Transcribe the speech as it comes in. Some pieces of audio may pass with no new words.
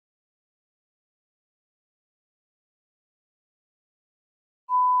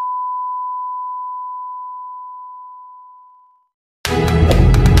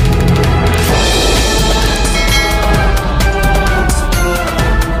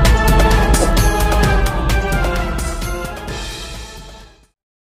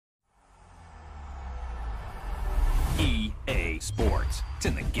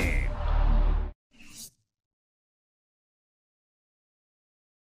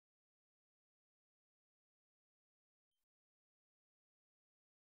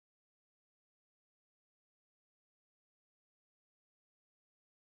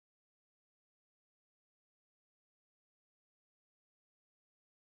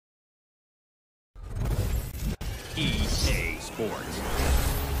EA Sports.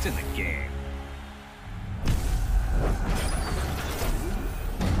 It's in the game.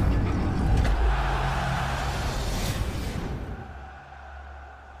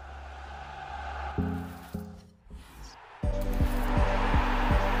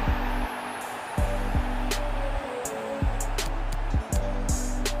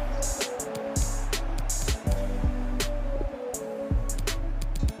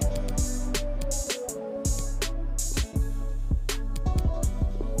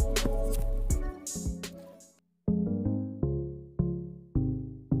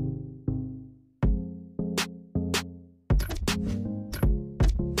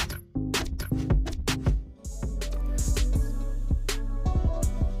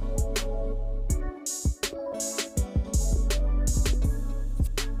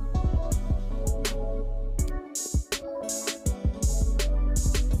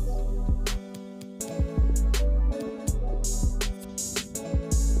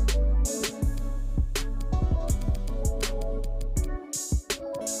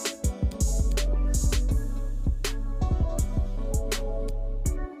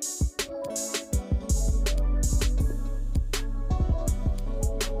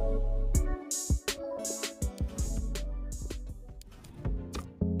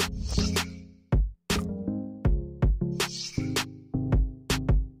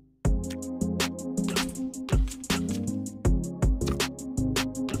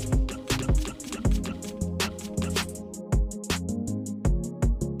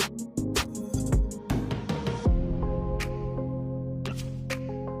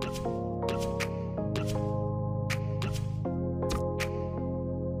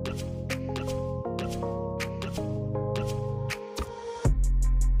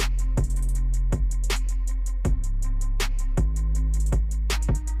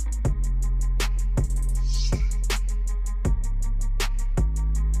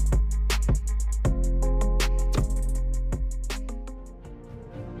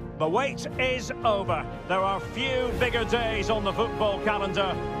 The wait is over. There are few bigger days on the football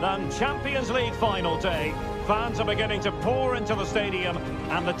calendar than Champions League final day. Fans are beginning to pour into the stadium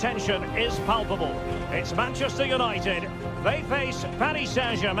and the tension is palpable. It's Manchester United. They face Paris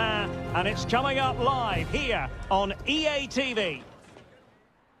Saint-Germain and it's coming up live here on EA TV.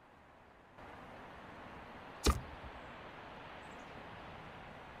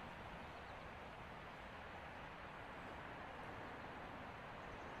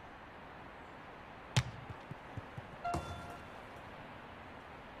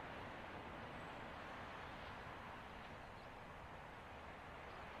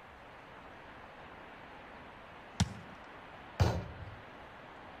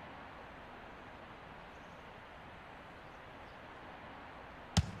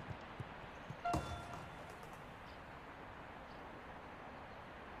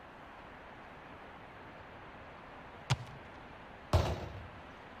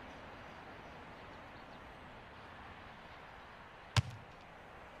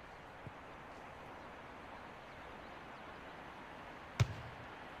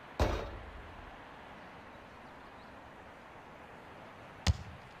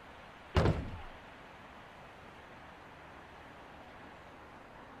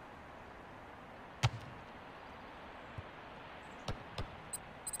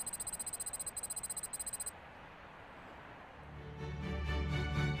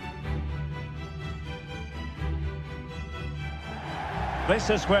 This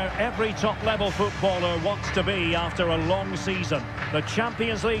is where every top-level footballer wants to be after a long season. The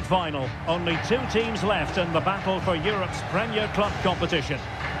Champions League final. Only two teams left in the battle for Europe's Premier Club competition.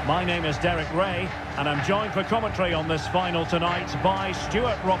 My name is Derek Ray, and I'm joined for commentary on this final tonight by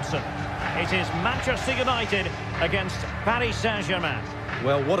Stuart Robson. It is Manchester United against Paris Saint-Germain.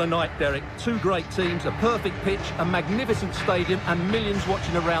 Well, what a night, Derek. Two great teams, a perfect pitch, a magnificent stadium, and millions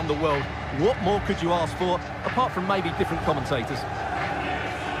watching around the world. What more could you ask for, apart from maybe different commentators?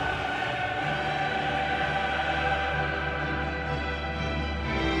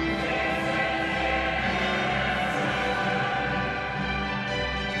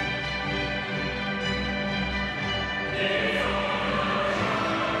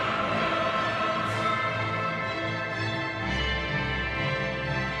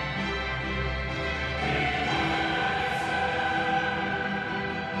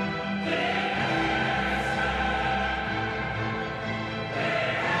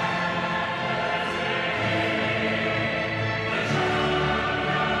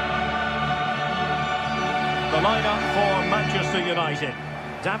 The lineup for Manchester United.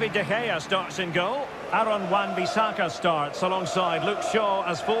 David De Gea starts in goal. Aaron Wan-Bissaka starts alongside Luke Shaw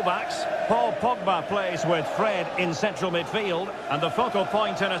as fullbacks. Paul Pogba plays with Fred in central midfield. And the focal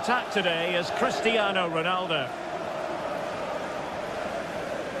point in attack today is Cristiano Ronaldo.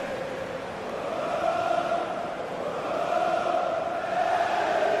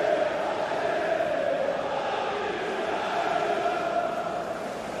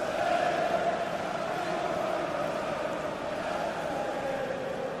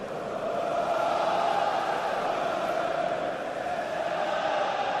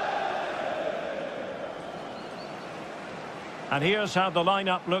 And here's how the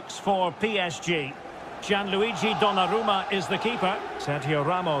lineup looks for PSG. Gianluigi Donnarumma is the keeper. Sergio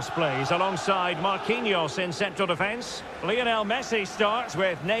Ramos plays alongside Marquinhos in central defence. Lionel Messi starts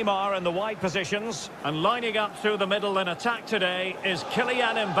with Neymar in the wide positions. And lining up through the middle in attack today is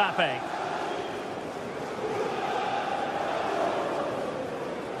Kylian Mbappe.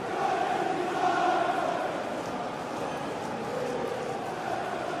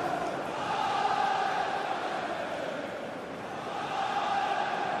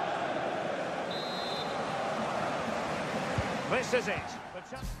 This is it.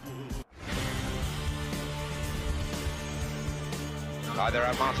 Hi there,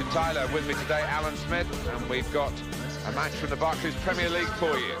 I'm Martin Tyler. With me today, Alan Smith, and we've got a match from the Barclays Premier League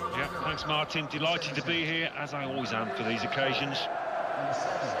for you. Yeah, thanks, Martin. Delighted to be here, as I always am for these occasions.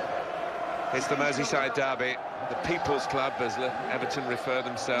 It's the Merseyside derby, the People's Club, as Everton refer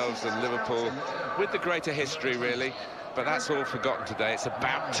themselves, and Liverpool, with the greater history, really. But that's all forgotten today. It's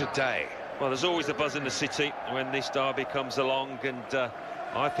about today. Well, there's always a buzz in the city when this derby comes along, and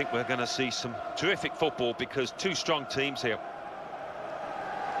I think we're going to see some terrific football because two strong teams here.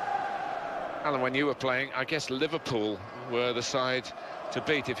 Alan, when you were playing, I guess Liverpool were the side to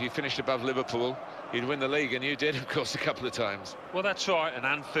beat. If you finished above Liverpool, you'd win the league, and you did, of course, a couple of times. Well, that's right, and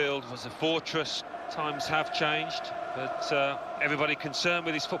Anfield was a fortress. Times have changed, but everybody concerned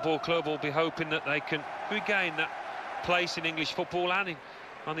with this football club will be hoping that they can regain that place in English football and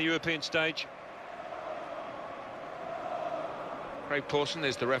on the European stage. Craig Pawson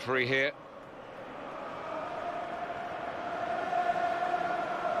is the referee here.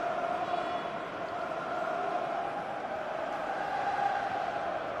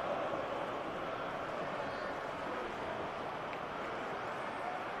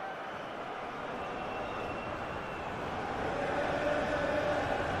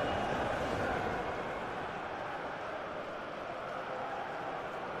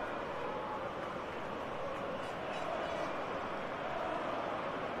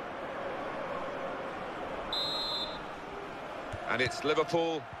 And it's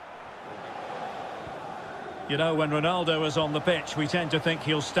Liverpool. You know, when Ronaldo is on the pitch, we tend to think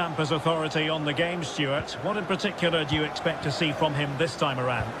he'll stamp his authority on the game, Stuart. What in particular do you expect to see from him this time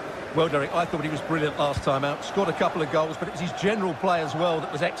around? Well, Derek, I thought he was brilliant last time out. Scored a couple of goals, but it was his general play as well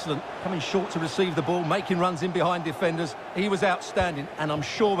that was excellent. Coming short to receive the ball, making runs in behind defenders. He was outstanding, and I'm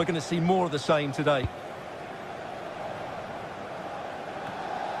sure we're going to see more of the same today.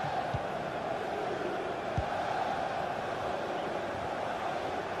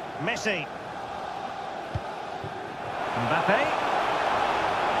 Messi. Mbappe.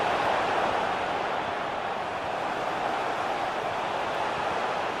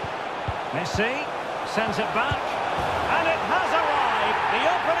 Messi sends it back, and it has arrived. The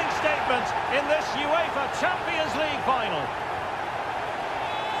opening statement in this UEFA Champions League final.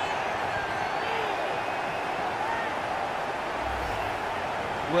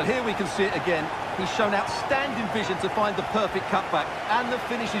 Well, here we can see it again. He's shown outstanding vision to find the perfect cutback, and the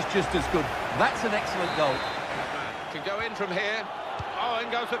finish is just as good. That's an excellent goal. Can go in from here. Oh, and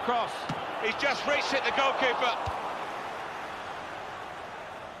goes across. He's just reached it, the goalkeeper.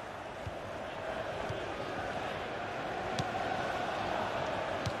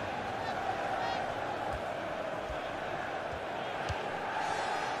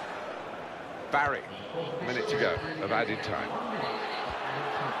 Barry, a minute to go of added time.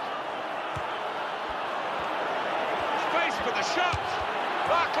 Space for the shot.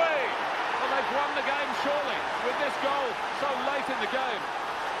 Barkley. Well, they've won the game, surely, with this goal so late in the game.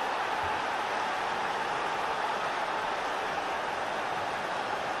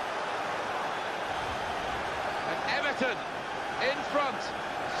 And Everton in front,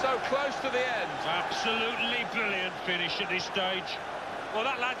 so close to the end. Absolutely brilliant finish at this stage. Well,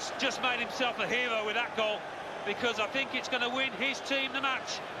 that lad's just made himself a hero with that goal because I think it's going to win his team the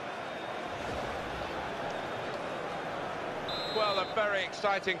match. Well, a very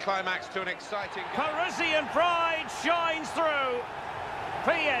exciting climax to an exciting game. Parisian pride shines through.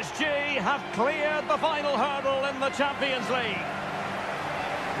 PSG have cleared the final hurdle in the Champions League.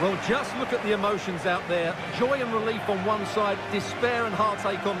 Well, just look at the emotions out there. Joy and relief on one side, despair and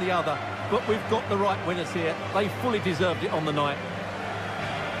heartache on the other. But we've got the right winners here. They fully deserved it on the night.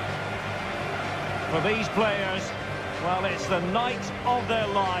 For these players, well, it's the night of their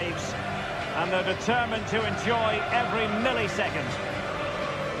lives, and they're determined to enjoy every millisecond.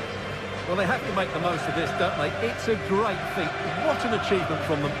 Well, they have to make the most of this, don't they? It's a great feat. What an achievement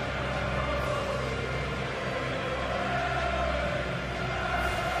from them.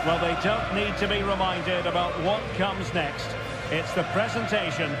 Well, they don't need to be reminded about what comes next. It's the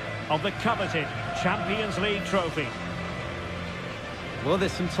presentation of the coveted Champions League trophy. Well,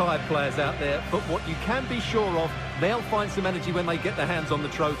 there's some tired players out there, but what you can be sure of, they'll find some energy when they get their hands on the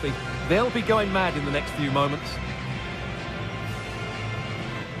trophy. They'll be going mad in the next few moments.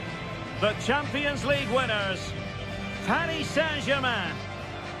 The Champions League winners, Paris Saint-Germain.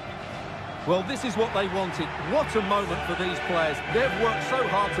 Well, this is what they wanted. What a moment for these players. They've worked so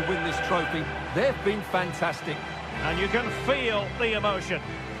hard to win this trophy. They've been fantastic. And you can feel the emotion.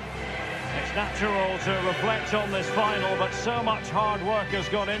 It's natural to reflect on this final, but so much hard work has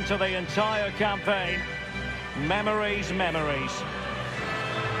gone into the entire campaign. Memories, memories.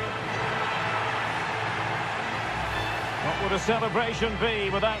 What would a celebration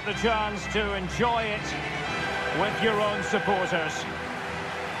be without the chance to enjoy it with your own supporters?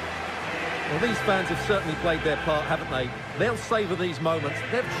 Well, these fans have certainly played their part, haven't they? They'll savour these moments.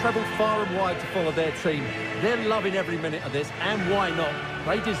 They've travelled far and wide to follow their team. They're loving every minute of this, and why not?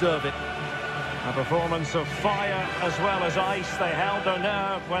 They deserve it. A performance of fire as well as ice. They held their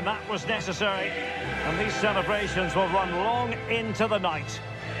nerve when that was necessary. And these celebrations will run long into the night.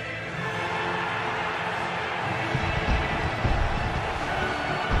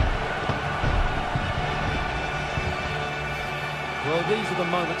 Well, these are the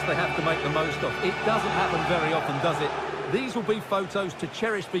moments they have to make the most of. It doesn't happen very often, does it? These will be photos to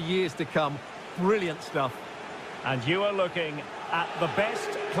cherish for years to come. Brilliant stuff. And you are looking at the best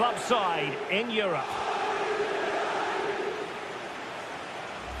club side in Europe.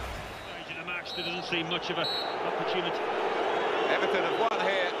 In a match, there doesn't seem much of an opportunity. Everton have won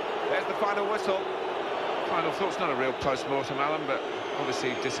here. There's the final whistle. Final thought's not a real post-mortem, Alan, but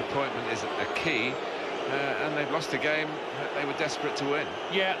obviously disappointment is a key. And they've lost a game that they were desperate to win.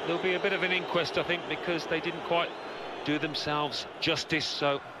 Yeah, there'll be a bit of an inquest, I think, because they didn't quite do themselves justice.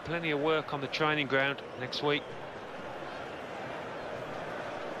 So plenty of work on the training ground next week.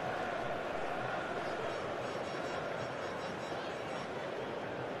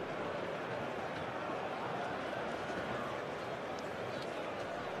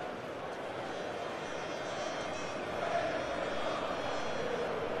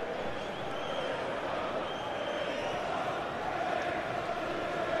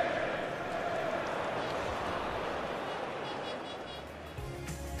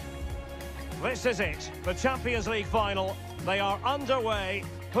 This is it, the Champions League final. They are underway.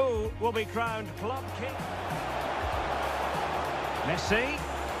 Who will be crowned club king? Messi.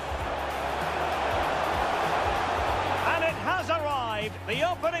 And it has arrived, the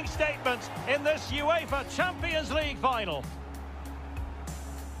opening statement in this UEFA Champions League final.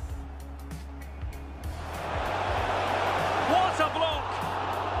 What a block!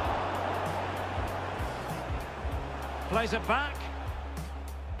 Plays it back.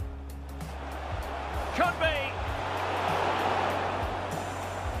 Could be.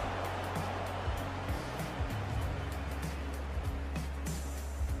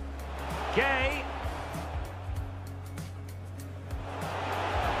 Gay.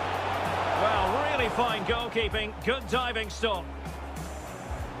 Well, really fine goalkeeping, good diving stop.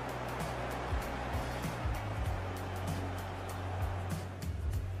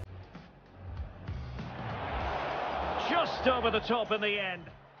 Just over the top in the end.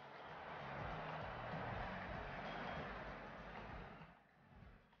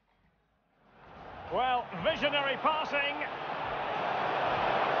 Well, visionary passing.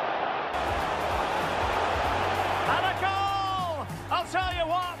 And a goal! I'll tell you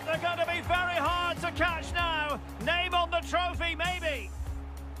what, they're going to be very hard to catch now. Name on the trophy, maybe.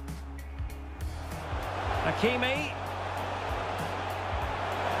 Hakimi.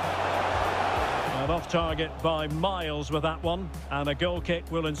 And off target by miles with that one. And a goal kick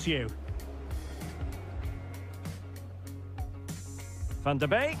will ensue. Van de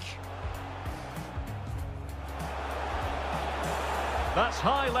Beek. That's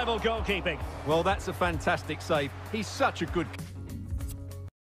high-level goalkeeping. Well, that's a fantastic save. He's such a good